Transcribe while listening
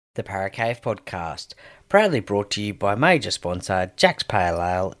The Paracave Podcast, proudly brought to you by major sponsor Jack's Pale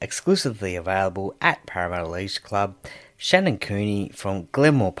Ale, exclusively available at Parramatta Leagues Club, Shannon Cooney from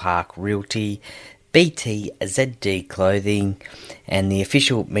Glenmore Park Realty, BTZD Clothing, and the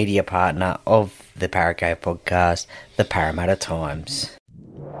official media partner of the Paracave Podcast, the Parramatta Times.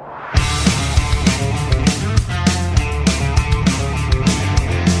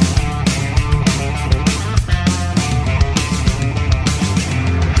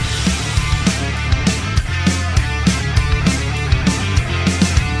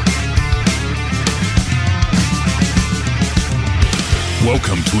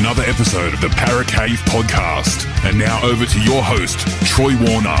 Welcome to another episode of the Paracave Podcast. And now over to your host, Troy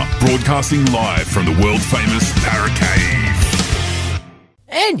Warner, broadcasting live from the world-famous Paracave.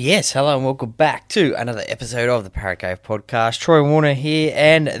 And yes, hello and welcome back to another episode of the Paracave Podcast. Troy Warner here,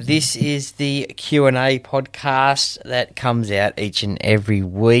 and this is the Q&A podcast that comes out each and every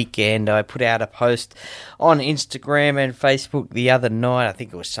week. And I put out a post on Instagram and Facebook the other night, I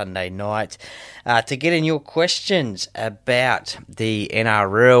think it was Sunday night, to get in your questions about the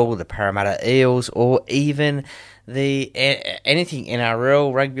NRL, the Parramatta Eels, or even anything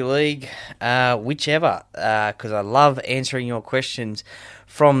NRL, rugby league, whichever, because I love answering your questions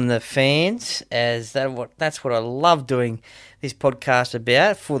from the fans, as that's what I love doing this podcast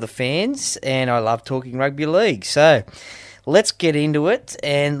about, for the fans, and I love talking rugby league. So let's get into it,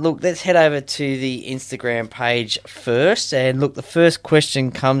 and look, let's head over to the Instagram page first, and look, the first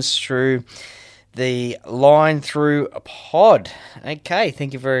question comes through the Line Through Pod. Okay,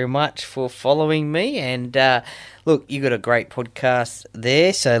 thank you very much for following me, and look, you got a great podcast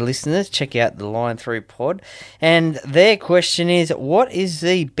there, so listeners, check out the Line Through Pod. And their question is, what is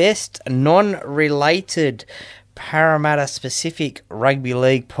the best non-related Parramatta-specific rugby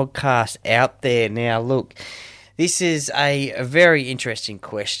league podcast out there? Now, look, this is a very interesting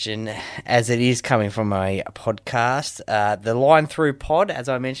question, as it is coming from a podcast. The Line Through Pod, as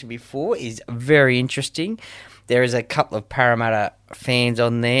I mentioned before, is very interesting. There is a couple of Parramatta fans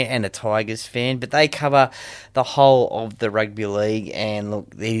on there and a Tigers fan, but they cover the whole of the rugby league, and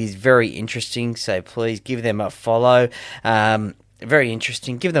look, it is very interesting, so please give them a follow. Very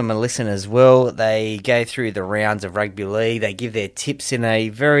interesting. Give them a listen as well. They go through the rounds of rugby league. They give their tips in a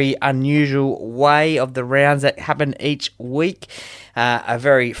very unusual way of the rounds that happen each week. A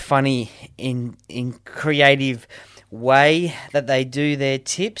very funny, in creative way that they do their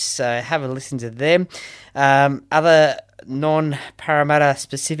tips. So have a listen to them. Other non-Parramatta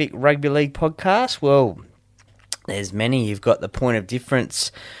specific rugby league podcasts, well, there's many. You've got the Point of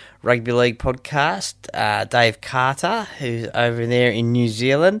Difference Rugby League podcast. Dave Carter, who's over there in New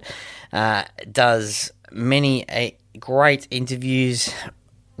Zealand, does many great interviews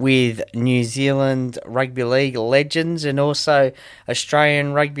with New Zealand Rugby League legends and also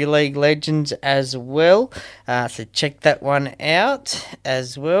Australian Rugby League legends as well. So check that one out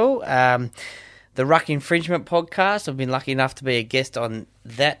as well. The Ruck Infringement podcast, I've been lucky enough to be a guest on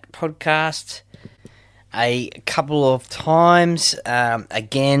that podcast a couple of times.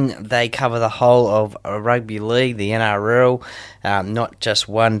 Again, they cover the whole of rugby league, the NRL, not just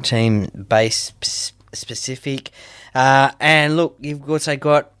one team base specific. And look, you've also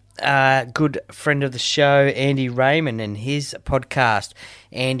got a good friend of the show, Andy Raymond, and his podcast,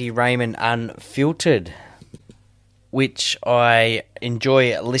 Andy Raymond Unfiltered, which I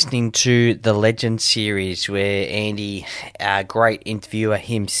enjoy listening to, the Legend series, where Andy, a great interviewer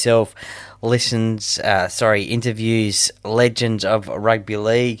himself, interviews legends of rugby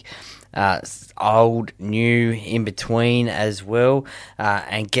league, old, new, in between as well,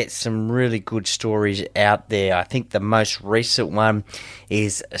 and gets some really good stories out there. I think the most recent one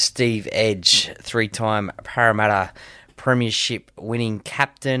is Steve Edge, three-time Parramatta Premiership winning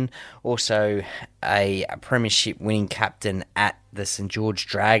captain, also a Premiership winning captain at the St George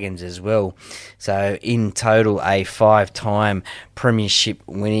Dragons as well. So in total, a 5-time Premiership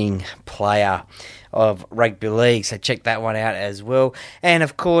winning player of rugby league. So check that one out as well. And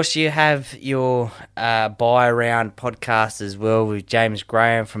of course, you have your buy around podcast as well with James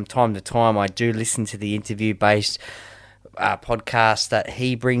Graham. From time to time, I do listen to the interview-based podcast that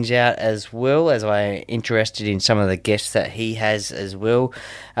he brings out, as well as I'm interested in some of the guests that he has as well.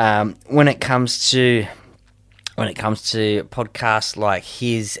 When it comes to podcasts like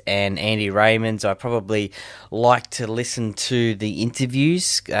his and Andy Raymond's, I probably like to listen to the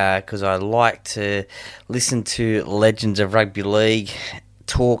interviews because I like to listen to legends of rugby league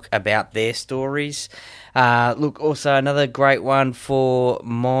talk about their stories. Look, also another great one for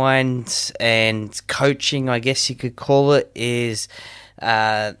mind and coaching, I guess you could call it, is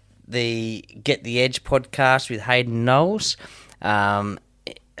the Get the Edge podcast with Hayden Knowles.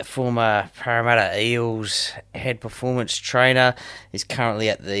 former Parramatta Eels head performance trainer, is currently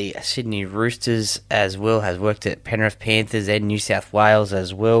at the Sydney Roosters as well, has worked at Penrith Panthers and New South Wales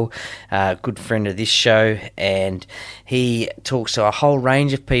as well. Good friend of this show, and he talks to a whole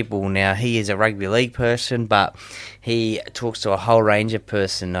range of people. Now, he is a rugby league person, but he talks to a whole range of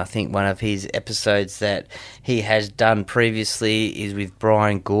person. I think one of his episodes that he has done previously is with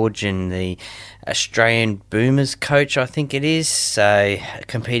Brian Goorjian, the Australian Boomers coach, I think it is, so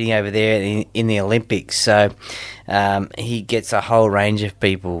competing over there in the Olympics. So he gets a whole range of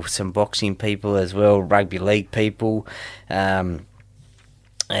people, some boxing people as well, rugby league people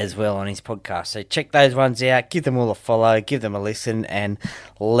as well on his podcast. So check those ones out, give them all a follow, give them a listen, and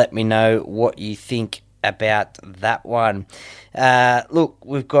let me know what you think about that one. Look,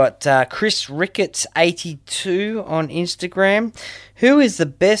 we've got Chris Ricketts 82 on Instagram. Who is the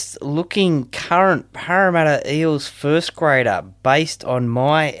best looking current Parramatta Eels first grader based on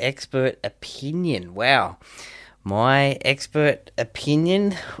my expert opinion? Wow. My expert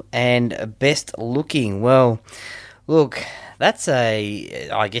opinion and best looking. Well, look, that's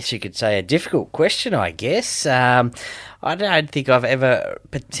I guess you could say a difficult question, I guess. I don't think I've ever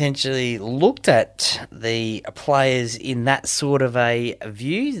potentially looked at the players in that sort of a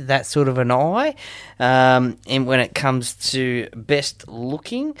view, that sort of an eye, and when it comes to best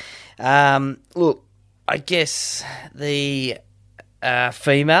looking. Look, I guess the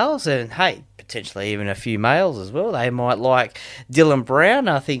females, and hey, potentially even a few males as well, they might like Dylan Brown.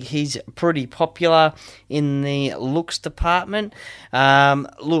 I think he's pretty popular in the looks department.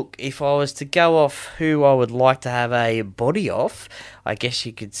 Look, if I was to go off who I would like to have a body off, I guess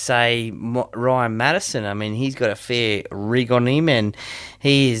you could say Ryan Madison. I mean, he's got a fair rig on him, and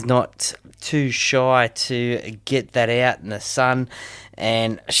he is not too shy to get that out in the sun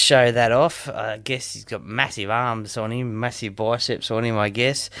and show that off. I guess he's got massive arms on him, massive biceps on him, I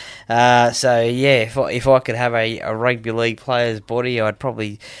guess. So, yeah, if I could have a rugby league player's body, I'd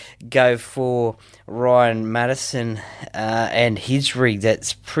probably go for Ryan Madison and his rig.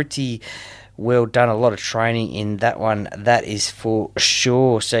 That's pretty well done. A lot of training in that one, that is for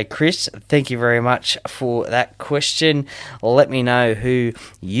sure. So, Chris, thank you very much for that question. Let me know who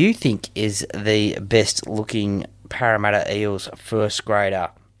you think is the best looking Parramatta Eels first grader.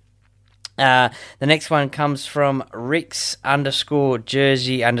 The next one comes from Ricks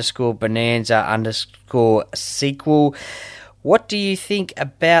 _Jersey _Bonanza _sequel. What do you think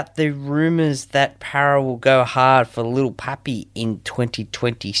about the rumours that Para will go hard for Little Pappy in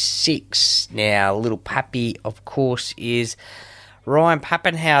 2026? Now, Little Pappy, of course, is Ryan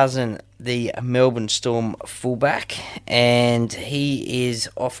Papenhuyzen, the Melbourne Storm fullback, and he is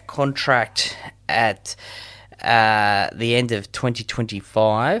off contract at the end of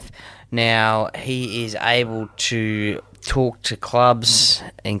 2025. Now, he is able to talk to clubs,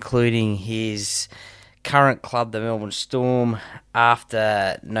 including his current club, the Melbourne Storm,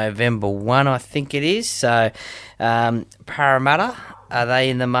 after November 1, I think it is. So, Parramatta, are they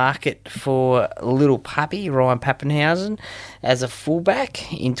in the market for Little Puppy, Ryan Papenhuyzen, as a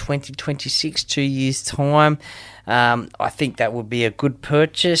fullback in 2026, 2 years' time? I think that would be a good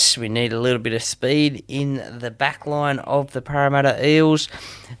purchase. We need a little bit of speed in the back line of the Parramatta Eels.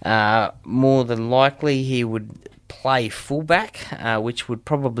 More than likely, he would play fullback, which would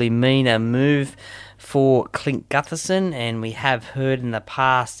probably mean a move for Clint Gutherson, and we have heard in the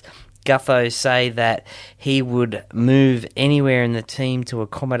past Gutho say that he would move anywhere in the team to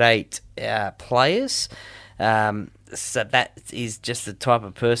accommodate players. So that is just the type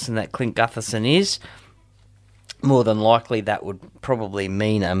of person that Clint Gutherson is. More than likely, that would probably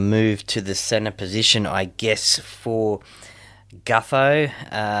mean a move to the centre position, I guess, for Gutho,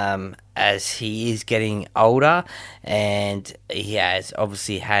 as he is getting older, and he has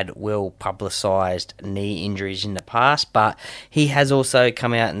obviously had well publicised knee injuries in the past, but he has also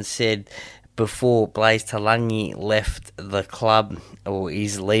come out and said before Blaise Talangi left the club, or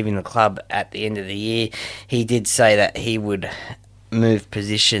is leaving the club at the end of the year, he did say that he would move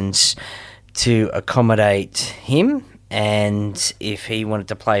positions to accommodate him, and if he wanted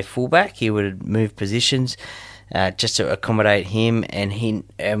to play fullback, he would move positions just to accommodate him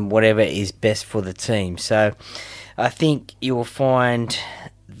and whatever is best for the team. So I think you will find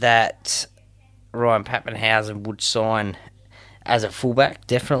that Ryan Papenhuyzen would sign as a fullback,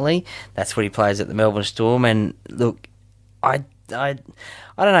 definitely. That's what he plays at the Melbourne Storm. And look, I don't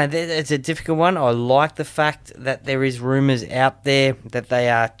know, it's a difficult one. I like the fact that there is rumours out there that they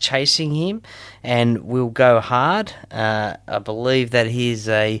are chasing him and will go hard. I believe that he's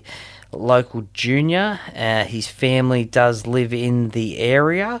a local junior. His family does live in the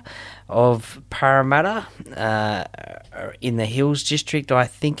area of Parramatta in the Hills District, I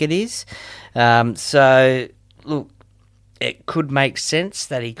think it is. So, look, it could make sense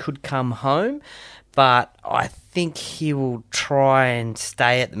that he could come home, but I think he will try and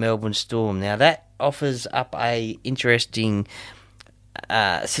stay at the Melbourne Storm. Now, that offers up a interesting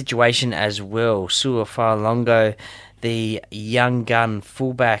situation as well. Sua Fa'alongo, the young gun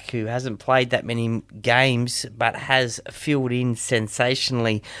fullback who hasn't played that many games but has filled in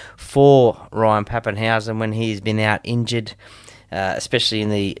sensationally for Ryan Papenhuyzen when he's been out injured, especially in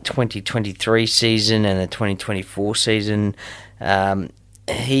the 2023 season and the 2024 season.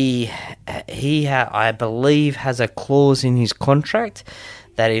 He I believe, has a clause in his contract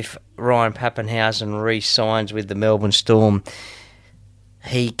that if Ryan Papenhuyzen re-signs with the Melbourne Storm,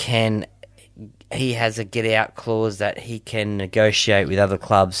 he has a get-out clause that he can negotiate with other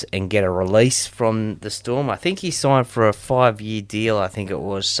clubs and get a release from the Storm. I think he signed for a 5-year deal, I think it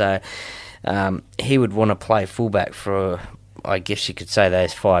was. So he would want to play fullback for, I guess you could say,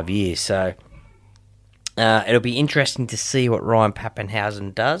 those 5 years. So it'll be interesting to see what Ryan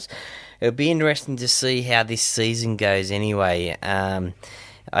Papenhuyzen does. It'll be interesting to see how this season goes anyway.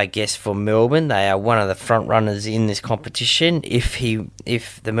 I guess for Melbourne, they are one of the front runners in this competition. If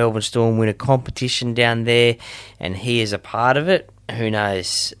the Melbourne Storm win a competition down there and he is a part of it, who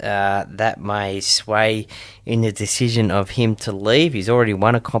knows? That may sway in the decision of him to leave. He's already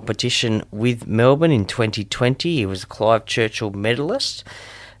won a competition with Melbourne in 2020. He was a Clive Churchill medalist.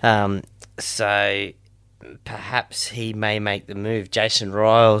 So perhaps he may make the move. Jason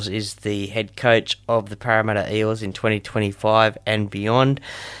Riles is the head coach of the Parramatta Eels in 2025 and beyond.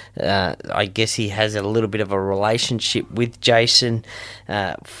 I guess he has a little bit of a relationship with Jason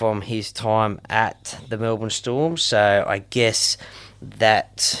from his time at the Melbourne Storm, so I guess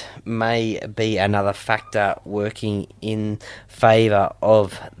that may be another factor working in favour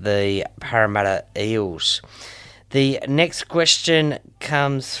of the Parramatta Eels. The next question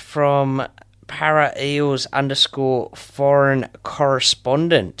comes from Para Eels _ foreign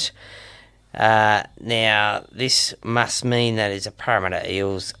correspondent. Now, this must mean that he's a Parramatta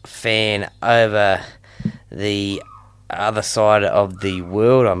Eels fan over the other side of the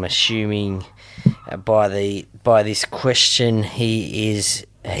world. I'm assuming by this question he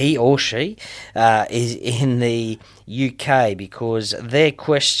or she is in the UK, because their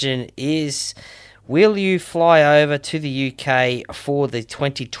question is: will you fly over to the UK for the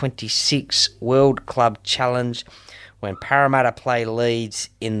 2026 World Club Challenge when Parramatta play Leeds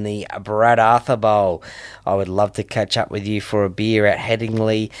in the Brad Arthur Bowl? I would love to catch up with you for a beer at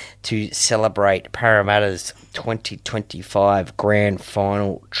Headingley to celebrate Parramatta's 2025 Grand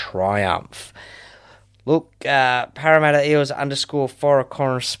Final triumph. Look, Parramatta Eels _ foreign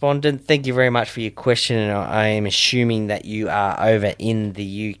correspondent, thank you very much for your question, and I am assuming that you are over in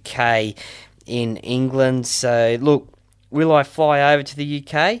the UK in England. So look, will I fly over to the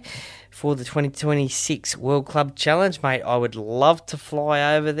UK for the 2026 World Club Challenge? Mate, I would love to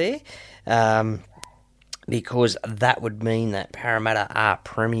fly over there, because that would mean that Parramatta are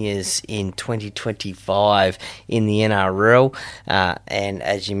premiers in 2025 in the NRL, and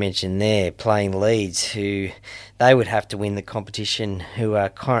as you mentioned there, playing Leeds, who they would have to win the competition, who are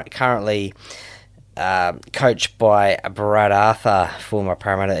currently coached by Brad Arthur, former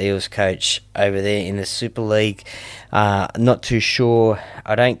Parramatta Eels coach over there in the Super League. Not too sure.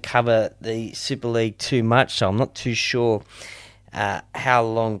 I don't cover the Super League too much, so I'm not too sure how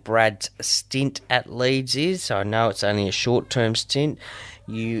long Brad's stint at Leeds is. So I know it's only a short-term stint.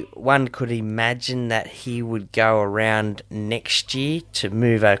 One could imagine that he would go around next year. To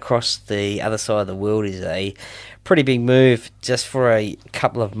move across the other side of the world is a pretty big move, just for a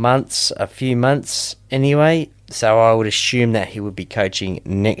couple of months, a few months anyway. So I would assume that he would be coaching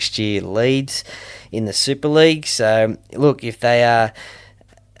next year Leeds in the Super League. So look, if they are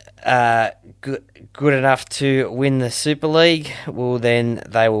good enough to win the Super League, well, then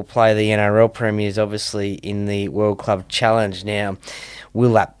they will play the NRL premiers, obviously, in the World Club Challenge. Now,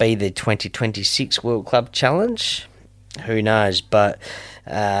 will that be the 2026 World Club Challenge? Who knows? But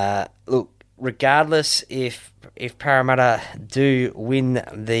look, regardless, if Parramatta do win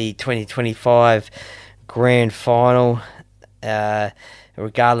the 2025 Grand Final,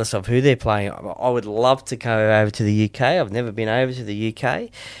 regardless of who they're playing, I would love to go over to the UK. I've never been over to the UK.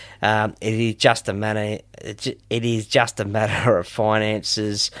 It is just a matter of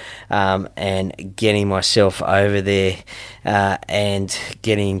finances, and getting myself over there, and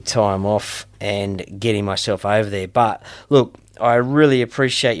getting time off and getting myself over there. But look, I really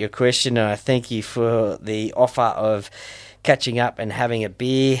appreciate your question, and I thank you for the offer of catching up and having a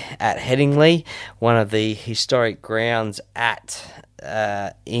beer at Headingley, one of the historic grounds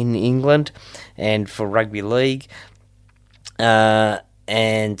in England and for rugby league.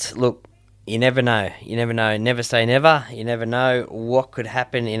 And look, you never know. Never say never. You never know what could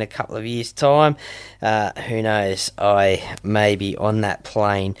happen in a couple of years' time. Who knows? I may be on that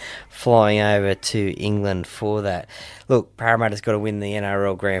plane flying over to England for that. Look, Parramatta's got to win the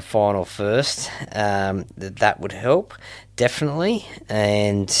NRL Grand Final first. That would help, definitely.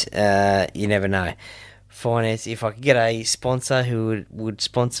 And you never know. Finance, if I could get a sponsor who would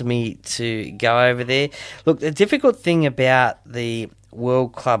sponsor me to go over there. Look, the difficult thing about the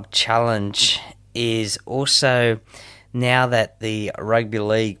World Club Challenge is also now that the Rugby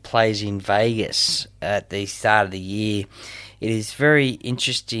League plays in Vegas at the start of the year, it is very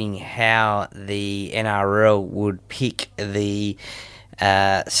interesting how the NRL would pick the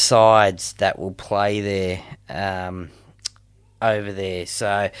sides that will play there over there.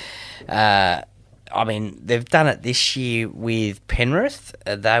 So, I mean, they've done it this year with Penrith.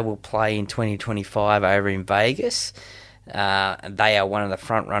 They will play in 2025 over in Vegas. They are one of the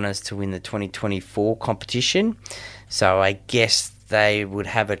front runners to win the 2024 competition. So I guess they would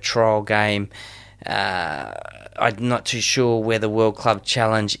have a trial game. I'm not too sure where the World Club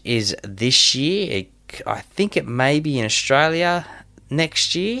Challenge is this year. I think it may be in Australia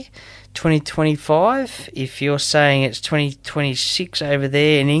next year, 2025, if you're saying it's 2026 over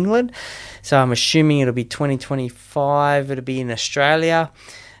there in England. So I'm assuming it'll be 2025, it'll be in Australia.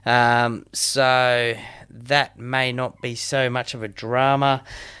 So that may not be so much of a drama,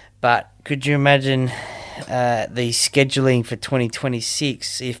 but could you imagine the scheduling for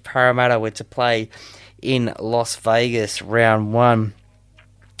 2026 if Parramatta were to play in Las Vegas round one?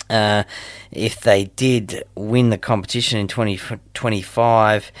 If they did win the competition in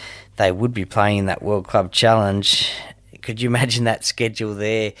 2025, they would be playing that World Club Challenge. Could you imagine that schedule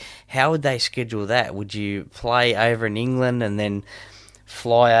there? How would they schedule that? Would you play over in England and then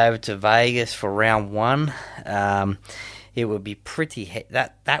fly over to Vegas for round one? It would be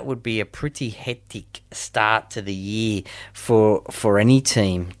that would be a pretty hectic start to the year for any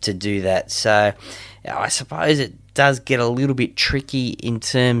team to do that. So I suppose it does get a little bit tricky in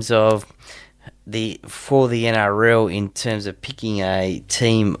terms of for the NRL in terms of picking a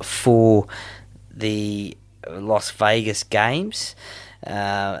team for the Las Vegas games.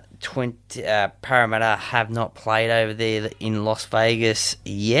 Parramatta have not played over there in Las Vegas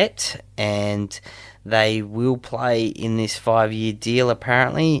yet, and they will play in this 5-year deal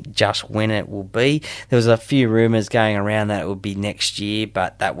apparently, just when it will be. There was a few rumours going around that it would be next year,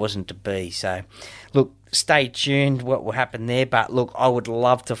 but that wasn't to be. So look, stay tuned what will happen there. But look, I would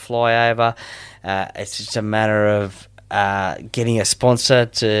love to fly over. It's just a matter of getting a sponsor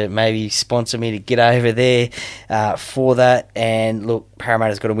to maybe sponsor me to get over there for that. And look,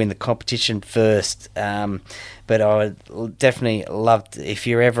 Parramatta's got to win the competition first. But I would definitely love to, if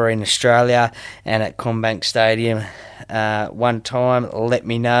you're ever in Australia and at CommBank Stadium one time, let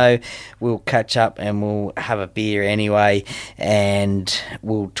me know. We'll catch up and we'll have a beer anyway, and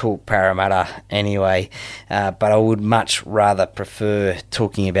we'll talk Parramatta anyway. But I would much rather prefer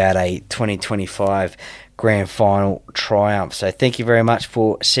talking about a 2025 Grand Final triumph. So thank you very much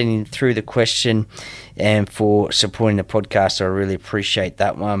for sending through the question and for supporting the podcast. I really appreciate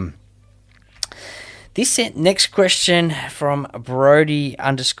that one. This next question from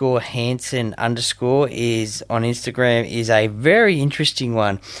Brody_Hansen_ is on Instagram is a very interesting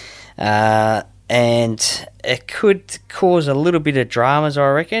one. And it could cause a little bit of dramas, I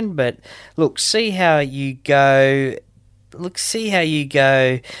reckon. But look, see how you go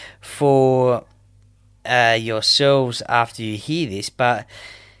for yourselves after you hear this. But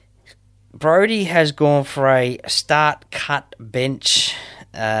Brody has gone for a start, cut, bench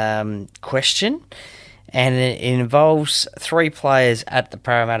question, and it involves 3 players at the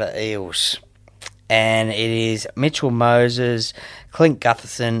Parramatta Eels, and it is Mitchell Moses, Clint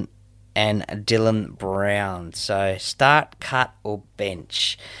Gutherson, and Dylan Brown. So start, cut, or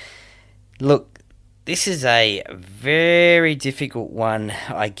bench. Look, this is a very difficult one,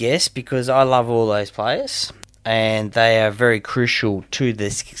 I guess, because I love all those players, and they are very crucial to the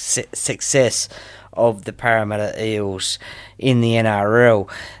success of the Parramatta Eels in the NRL.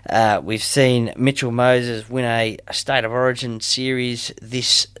 We've seen Mitchell Moses win a State of Origin series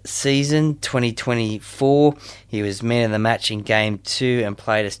this season, 2024. He was man of the match in Game 2 and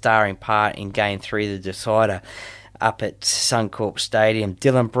played a starring part in Game 3, the decider, up at Suncorp Stadium.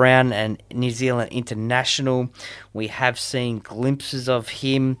 Dylan Brown, and New Zealand international, we have seen glimpses of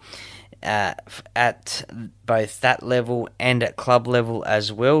him at both that level and at club level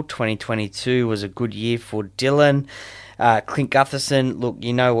as well. 2022 was a good year for Dylan. Clint Gutherson, look,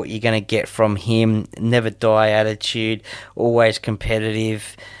 you know what you're going to get from him. Never die attitude, always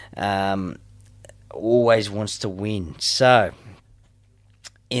competitive, always wants to win. So,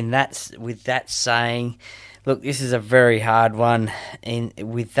 with that saying, look, this is a very hard one.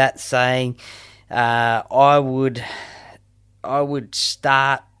 With that saying, I would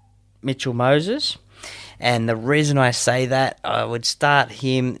start Mitchell Moses. And the reason I say that, I would start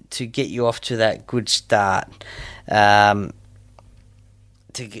him to get you off to that good start. To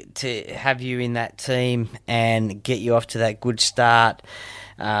have you in that team and get you off to that good start.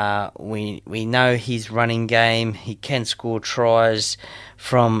 We know his running game. He can score tries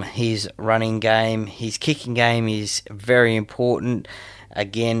from his running game. His kicking game is very important,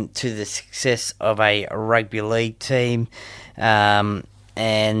 again, to the success of a rugby league team.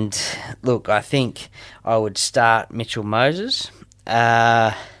 And look, I think I would start Mitchell Moses.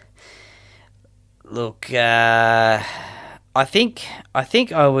 I think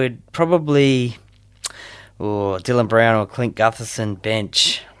I would probably Dylan Brown or Clint Gutherson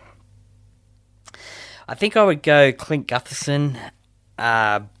bench. I think I would go Clint Gutherson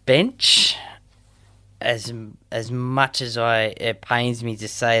bench. As much as it pains me to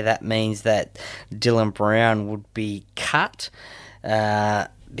say that means that Dylan Brown would be cut.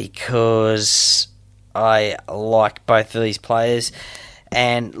 Because I like both of these players.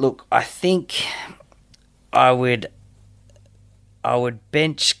 And look, I think I would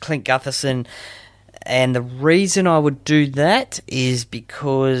bench Clint Gutherson, and the reason I would do that is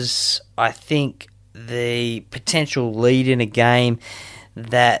because I think the potential lead in a game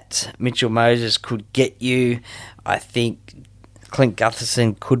that Mitchell Moses could get you, I think Clint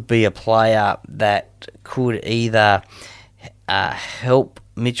Gutherson could be a player that could either help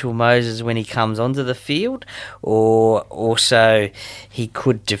Mitchell Moses when he comes onto the field, or also he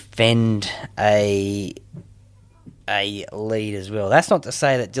could defend a lead as well. That's not to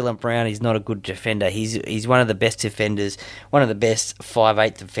say that Dylan Brown is not a good defender. He's one of the best defenders, one of the best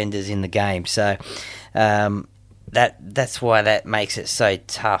 5'8" defenders in the game. So that's why that makes it so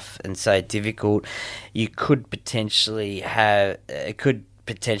tough and so difficult. You could potentially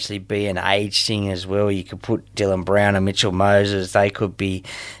be an age thing as well. You could put Dylan Brown and Mitchell Moses. They could be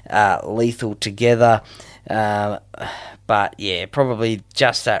lethal together. But yeah, probably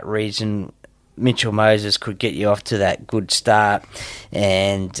just that reason. Mitchell Moses could get you off to that good start,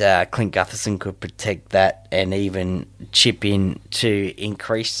 and Clint Gutherson could protect that and even chip in to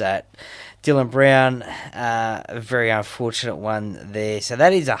increase that. Dylan Brown, a very unfortunate one there. So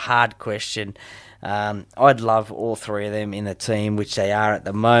that is a hard question. I'd love all three of them in the team, which they are at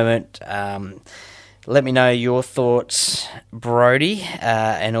the moment. Let me know your thoughts, Brody,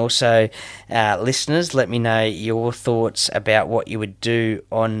 and also listeners, let me know your thoughts about what you would do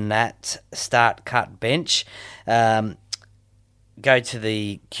on that start cut bench. Go to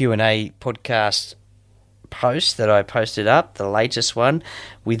the Q&A podcast post that I posted up, the latest one,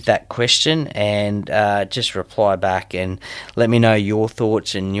 with that question, and just reply back and let me know your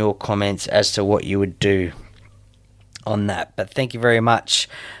thoughts and your comments as to what you would do on that. But thank you very much,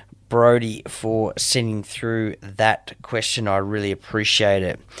 Brody, for sending through that question. I really appreciate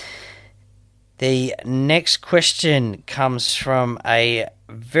it. The next question comes from a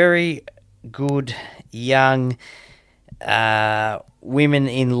very good young women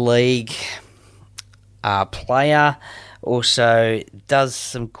in league player. Also does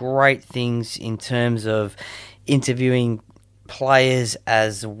some great things in terms of interviewing players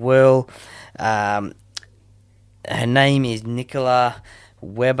as well. Her name is Nicola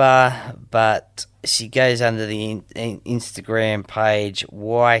Weber, but she goes under the Instagram page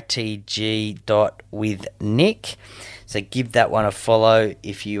ytg.withnick. So give that one a follow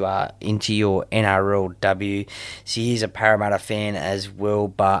if you are into your NRLW. She is a Parramatta fan as well,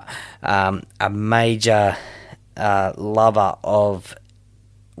 but a major lover of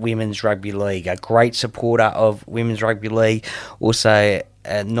women's rugby league, a great supporter of women's rugby league, also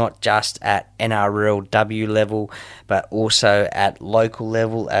not just at NRLW level, but also at local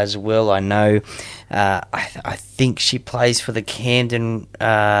level as well. I know, I think she plays for the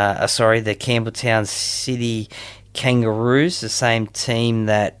Campbelltown City Kangaroos, the same team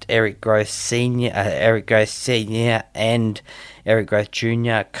that Eric Grothe Senior and Eric Grothe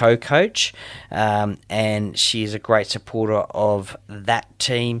Jr. co-coach, and she is a great supporter of that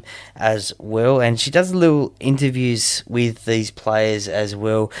team as well, and she does little interviews with these players as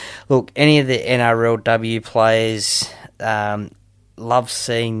well. Look, any of the NRLW players, love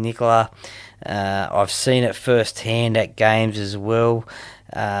seeing Nicola. I've seen it firsthand at games as well.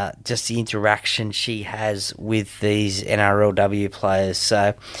 just the interaction she has with these NRLW players.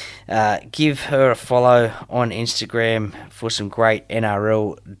 So give her a follow on Instagram for some great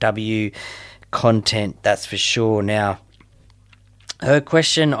NRLW content, that's for sure. Now, her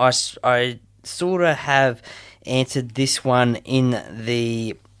question, I sort of have answered this one in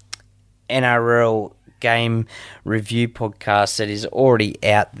the NRL game review podcast that is already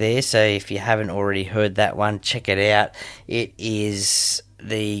out there. So if you haven't already heard that one, check it out. It is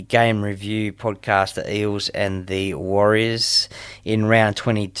the game review podcast, the Eels and the Warriors in round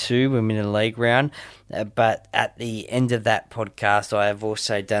 22, women in the league round. But at the end of that podcast, I have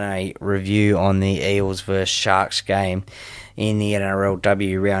also done a review on the Eels versus Sharks game in the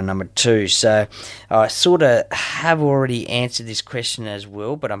NRLW round number 2. So I sort of have already answered this question as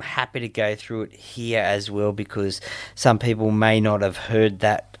well, but I'm happy to go through it here as well because some people may not have heard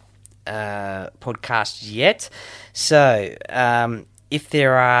that podcast yet. So if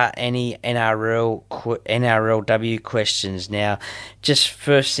there are any NRLW questions now, just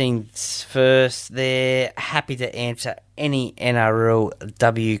first things first, they're happy to answer any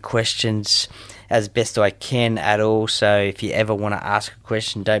NRLW questions as best I can at all. So if you ever want to ask a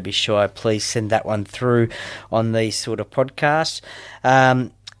question, don't be shy. Please send that one through on these sort of podcasts.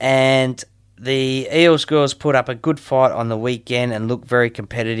 And the Eels girls put up a good fight on the weekend and looked very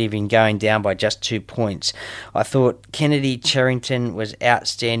competitive in going down by just 2 points. I thought Kennedy Cherrington was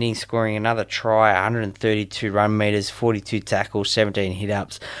outstanding, scoring another try, 132 run meters, 42 tackles, 17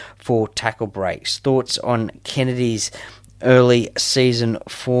 hit-ups, 4 tackle breaks. Thoughts on Kennedy's early season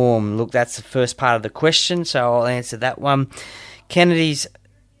form? Look, that's the first part of the question, so I'll answer that one. Kennedy's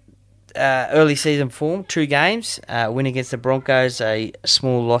early season form, 2 games, win against the Broncos, a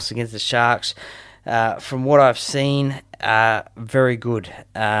small loss against the Sharks. From what I've seen, very good,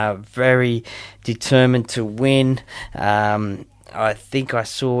 very determined to win. I think I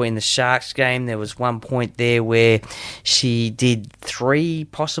saw in the Sharks game there was one point there where she did 3,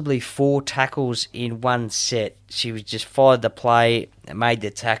 possibly 4 tackles in one set. She was just followed the play, made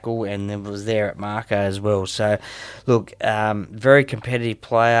the tackle, and then was there at marker as well. So, look, very competitive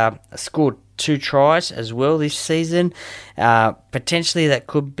player. Scored 2 tries as well this season. Potentially that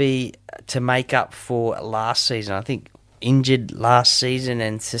could be to make up for last season. I think injured last season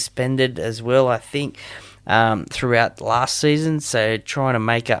and suspended as well, I think. Throughout last season, so trying to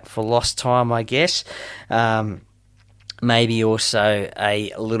make up for lost time, I guess. Maybe also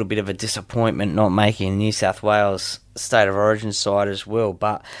a little bit of a disappointment not making New South Wales State of Origin side as well.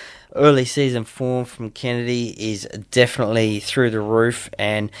 But early season form from Kennedy is definitely through the roof,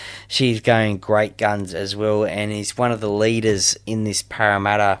 and she's going great guns as well, and is one of the leaders in this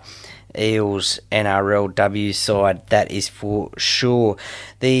Parramatta Eels NRLW side, that is for sure.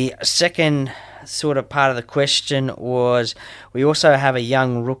 The second sort of part of the question was, we also have a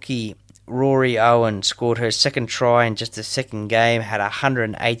young rookie, Rory Owen, scored her second try in just the second game, had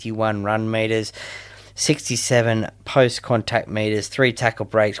 181 run meters, 67 post-contact meters, 3 tackle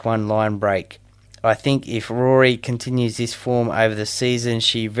breaks, 1 line break. I think if Rory continues this form over the season,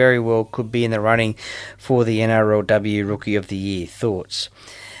 she very well could be in the running for the NRLW Rookie of the Year. Thoughts?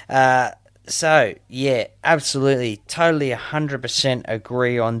 So, yeah, absolutely, totally 100%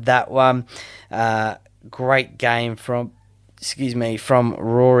 agree on that one. Great game from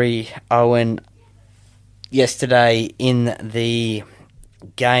Rory Owen yesterday in the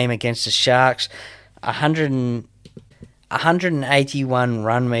game against the Sharks. 181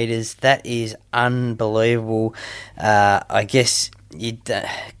 run meters, that is unbelievable. I guess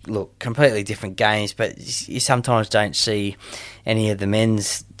look, completely different games, but you sometimes don't see any of the men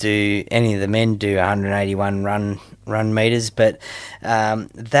do 181 run meters, but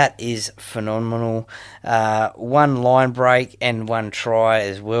that is phenomenal. 1 line break and 1 try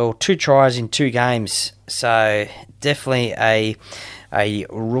as well. 2 tries in 2 games, so definitely a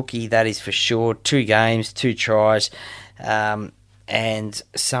rookie, that is for sure. 2 games, 2 tries. And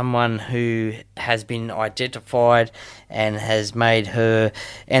someone who has been identified and has made her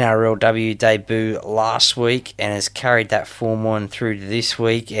NRLW debut last week and has carried that form on through to this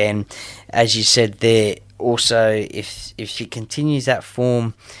week. And as you said there, also, if she continues that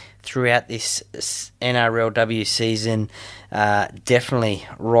form throughout this NRLW season, definitely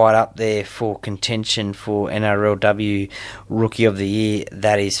right up there for contention for NRLW Rookie of the Year,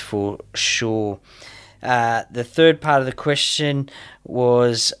 that is for sure. The third part of the question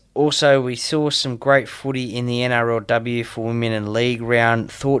was also, we saw some great footy in the NRLW for women and league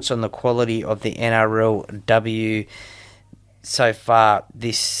round. Thoughts on the quality of the NRLW so far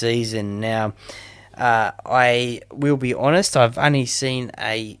this season? Now, I will be honest, I've only seen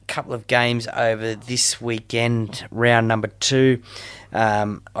a couple of games over this weekend, round number 2.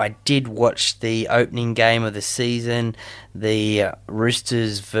 I did watch the opening game of the season, the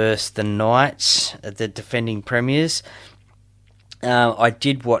Roosters versus the Knights, the defending premiers. I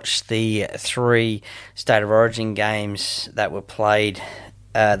did watch the 3 State of Origin games that were played,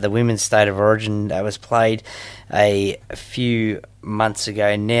 the Women's State of Origin that was played a couple of months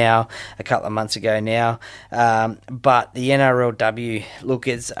ago now. But the NRLW, look,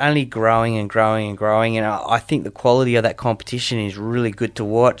 it's only growing and growing and growing, and I think the quality of that competition is really good to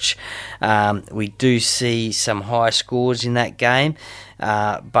watch. We do see some high scores in that game,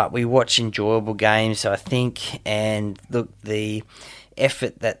 but we watch enjoyable games, I think, and look, the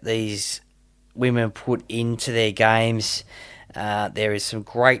effort that these women put into their games, there is some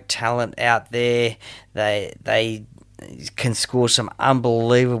great talent out there. They can score some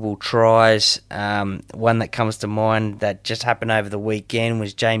unbelievable tries. One that comes to mind that just happened over the weekend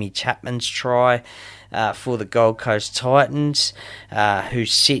was Jamie Chapman's try for the Gold Coast Titans, who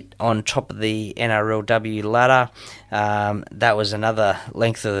sit on top of the NRLW ladder. That was another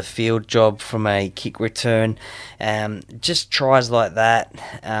length of the field job from a kick return. Just tries like that.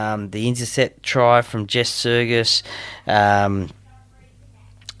 The intercept try from Jess Sergis.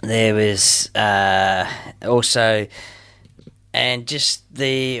 There was also, and just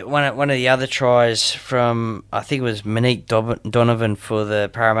the one of the other tries from, I think it was Monique Donovan for the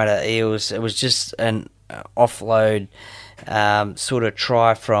Parramatta Eels. It was just an offload sort of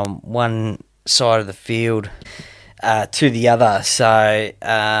try from one side of the field to the other. So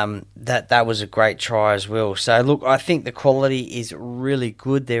that was a great try as well. So look, I think the quality is really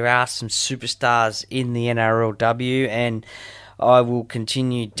good. There are some superstars in the NRLW, and I will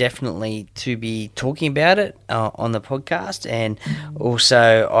continue definitely to be talking about it on the podcast, and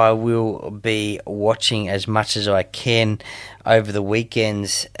also I will be watching as much as I can over the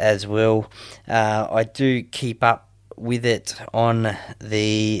weekends as well. I do keep up with it on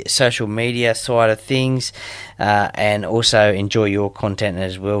the social media side of things, and also enjoy your content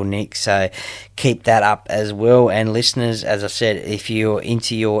as well, Nick, so keep that up as well. And listeners, as I said, if you're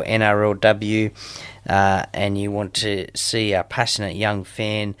into your NRLW and you want to see a passionate young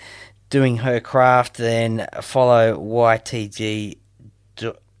fan doing her craft, then follow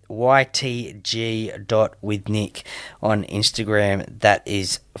YTG.withnick on Instagram. That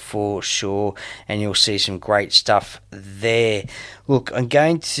is for sure, and you'll see some great stuff there. Look, I'm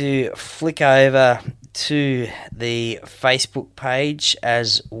going to flick over to the Facebook page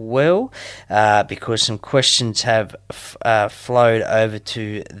as well, because some questions have flowed over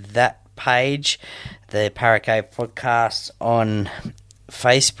to that page, the Paracave Podcast on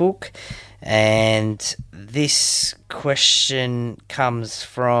Facebook. And this question comes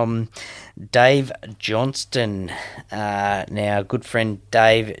from Dave Johnston. Now, good friend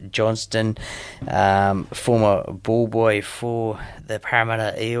Dave Johnston, former ball boy for the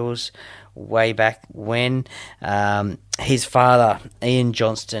Parramatta Eels way back when. His father, Ian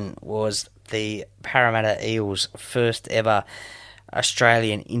Johnston, was the Parramatta Eels' first ever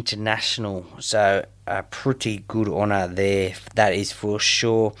Australian international, so a pretty good honour there, that is for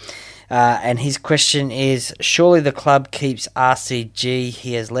sure. And his question is, surely the club keeps RCG.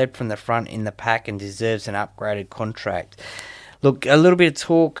 He has led from the front in the pack and deserves an upgraded contract. Look, a little bit of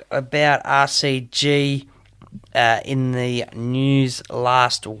talk about RCG in the news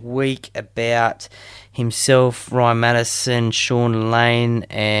last week about himself, Ryan Madison, Sean Lane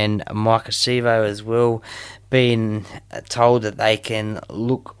and Mike Acevo as well, being told that they can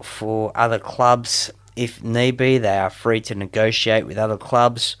look for other clubs if need be. They are free to negotiate with other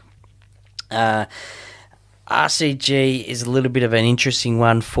clubs. RCG is a little bit of an interesting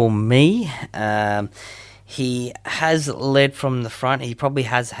one for me. He has led from the front. He probably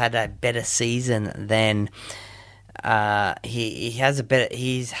has had a better season than he has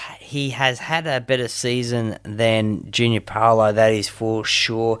had a better season than Junior Paulo, that is for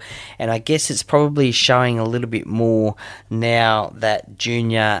sure. And I guess it's probably showing a little bit more now that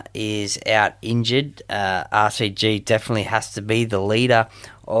Junior is out injured. RCG definitely has to be the leader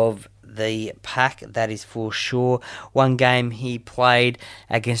of the pack, that is for sure. One game he played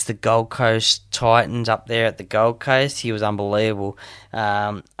against the Gold Coast Titans up there at the Gold Coast, he was unbelievable.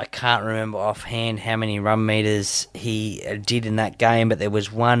 I can't remember offhand how many run meters he did in that game, but there was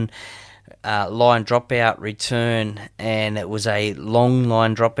one line dropout return, and it was a long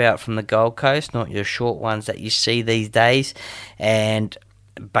line dropout from the Gold Coast, not your short ones that you see these days, and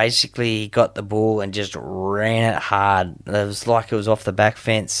basically he got the ball and just ran it hard. It was like it was off the back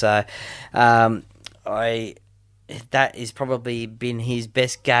fence. So that has probably been his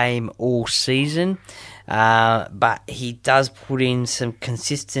best game all season. But he does put in some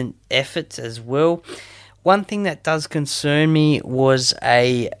consistent efforts as well. One thing that does concern me was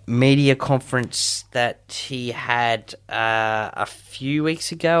a media conference that he had a few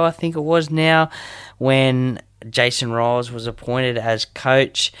weeks ago, I think it was now, when Jason Ryles was appointed as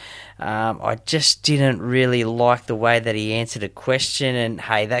coach. I just didn't really like the way that he answered a question, and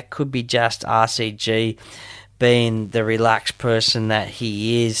hey, that could be just RCG being the relaxed person that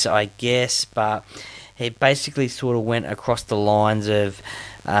he is, I guess, but he basically sort of went across the lines of,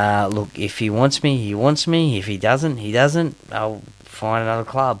 look, if he wants me, he wants me. If he doesn't, he doesn't. I'll find another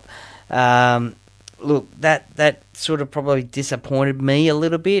club. Look, that sort of probably disappointed me a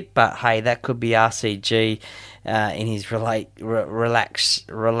little bit, but hey, that could be RCG in his relaxed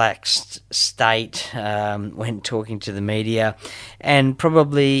state when talking to the media, and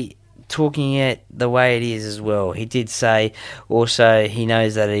probably talking it the way it is as well. He did say also he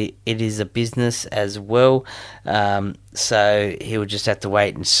knows that it is a business as well, so he will just have to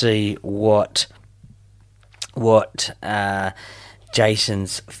wait and see what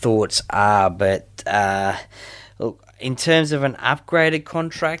Jason's thoughts are. But look, in terms of an upgraded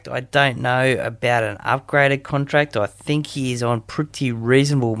contract, I don't know about an upgraded contract. I think he is on pretty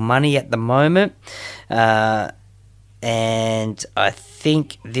reasonable money at the moment. And I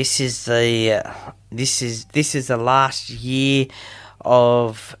think this is the last year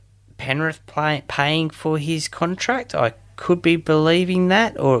of Penrith paying for his contract. I could be believing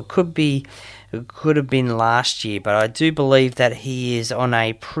that, or it could have been last year. But I do believe that he is on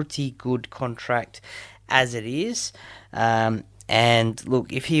a pretty good contract as it is. And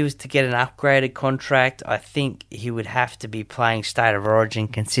look, if he was to get an upgraded contract, I think he would have to be playing State of Origin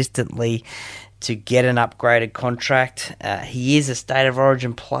consistently to get an upgraded contract. He is a State of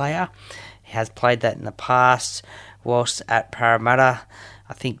Origin player. He has played that in the past whilst at Parramatta.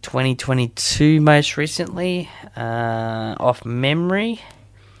 I think 2022 most recently, off memory.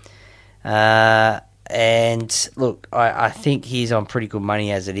 And look, I think he's on pretty good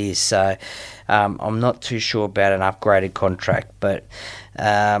money as it is. So I'm not too sure about an upgraded contract. But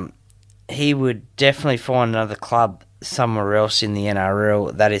he would definitely find another club somewhere else in the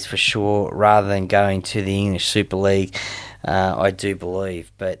NRL, that is for sure, rather than going to the English Super League, I do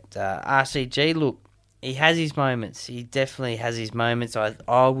believe. But RCG, look, he has his moments. He definitely has his moments.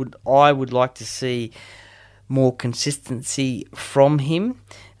 I would like to see more consistency from him.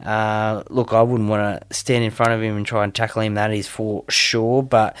 Look, I wouldn't want to stand in front of him and try and tackle him, that is for sure,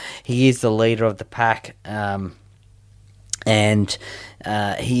 but he is the leader of the pack, and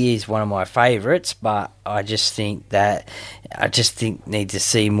he is one of my favourites, but I just think need to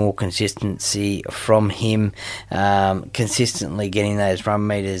see more consistency from him, consistently getting those run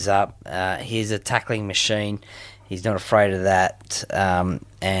meters up. He's a tackling machine. He's not afraid of that.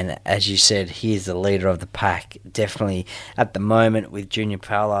 And as you said, he is the leader of the pack, definitely at the moment with Junior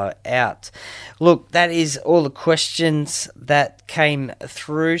Paulo out. Look, that is all the questions that came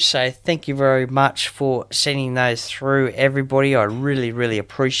through. So thank you very much for sending those through, everybody. I really, really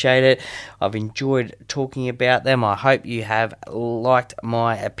appreciate it. I've enjoyed talking about them. I hope you have liked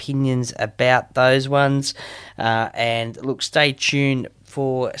my opinions about those ones. And look, stay tuned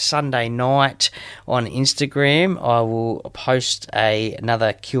for Sunday night on Instagram. I will post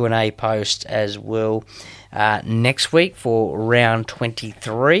another Q&A post as well next week for round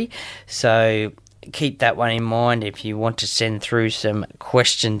 23. So keep that one in mind. If you want to send through some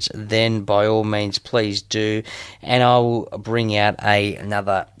questions, then by all means please do, and I will bring out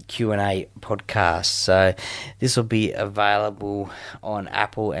another Q&A podcast. So this will be available on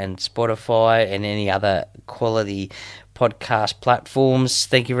Apple and Spotify and any other quality podcast platforms.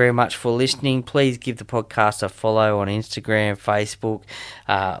 Thank you very much for listening. Please give the podcast a follow on Instagram, Facebook,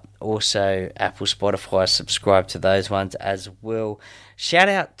 also Apple, Spotify. Subscribe to those ones as well. Shout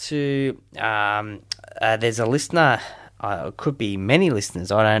out to there's a listener, it could be many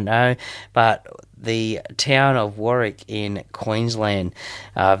listeners, I don't know, but the town of Warwick in Queensland.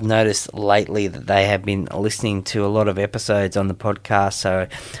 I've noticed lately that they have been listening to a lot of episodes on the podcast, so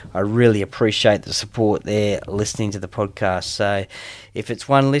I really appreciate the support there, listening to the podcast. So if it's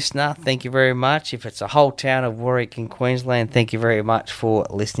one listener, thank you very much. If it's a whole town of Warwick in Queensland, thank you very much for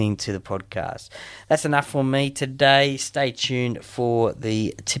listening to the podcast. That's enough for me today. Stay tuned for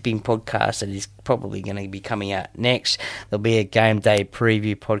the tipping podcast that is probably going to be coming out next. There'll be a game day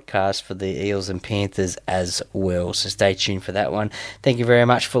preview podcast for the Eels and Panthers as well, so stay tuned for that one. Thank you very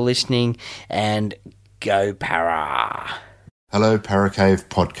much for listening, and go Para! Hello, Paracave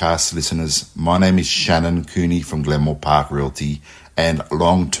podcast listeners. My name is Shannon Cooney from Glenmore Park Realty, and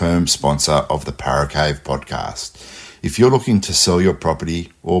long-term sponsor of the Paracave podcast. If you're looking to sell your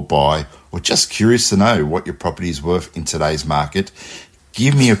property or buy, or just curious to know what your property is worth in today's market,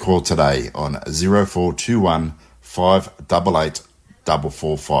 give me a call today on 0421 588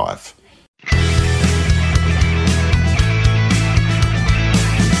 445.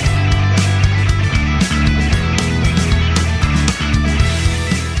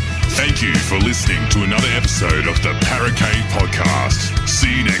 Thank you for listening to another episode of the Paracave Podcast.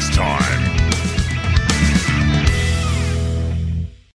 See you next time.